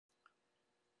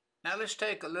Now let's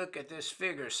take a look at this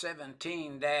figure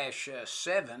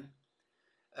 17-7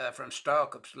 from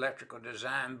Stallcup's Electrical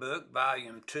Design Book,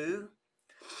 Volume 2.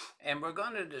 And we're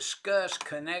going to discuss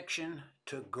connection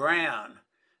to ground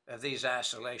of these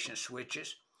isolation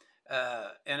switches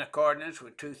in accordance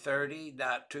with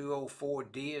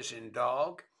 230.204D as in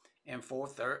dog and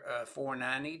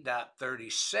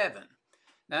 490.37.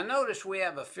 Now notice we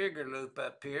have a figure loop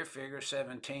up here, figure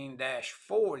 17-4, that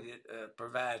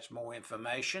provides more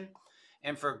information.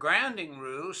 And for grounding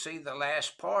rules, see the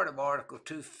last part of Article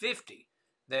 250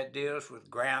 that deals with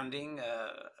grounding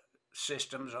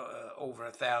systems over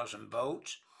 1,000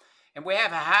 volts. And we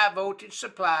have a high voltage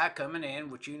supply coming in,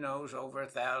 which you know is over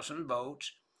 1,000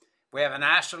 volts. We have an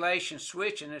isolation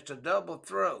switch, and it's a double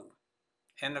throw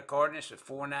in accordance with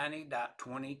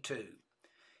 490.22.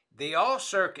 The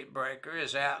all-circuit breaker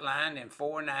is outlined in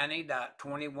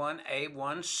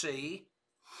 490.21A1C,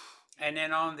 and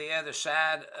then on the other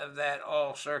side of that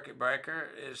all-circuit breaker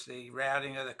is the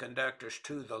routing of the conductors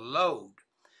to the load.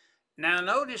 Now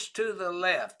notice to the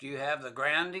left you have the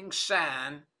grounding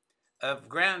sign of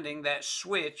grounding that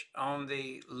switch on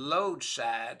the load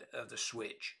side of the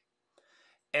switch.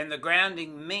 And the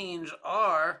grounding means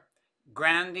are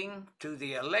grounding to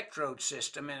the electrode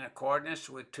system in accordance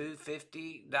with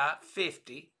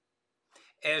 250.50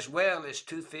 as well as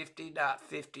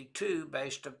 250.52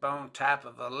 based upon type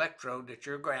of electrode that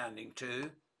you're grounding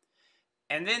to.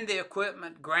 And then the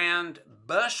equipment ground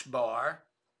bus bar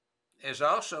is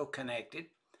also connected,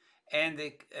 and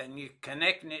you're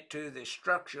connecting it to the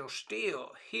structural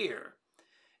steel here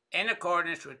in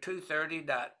accordance with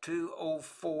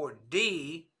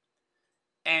 230.204D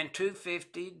and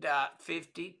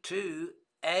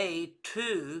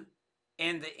 250.52A2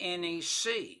 in the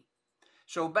NEC.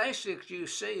 So basically you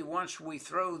see, once we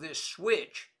throw this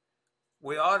switch,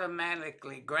 we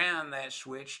automatically ground that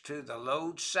switch to the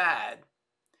load side,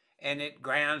 and it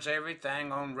grounds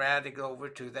everything on routing over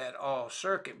to that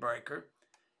all-circuit breaker.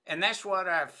 And that's what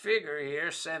our figure here,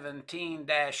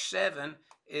 17-7,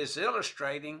 is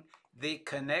illustrating, the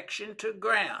connection to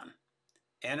ground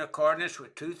in accordance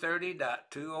with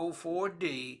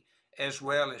 230.204D as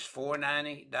well as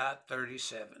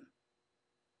 490.37.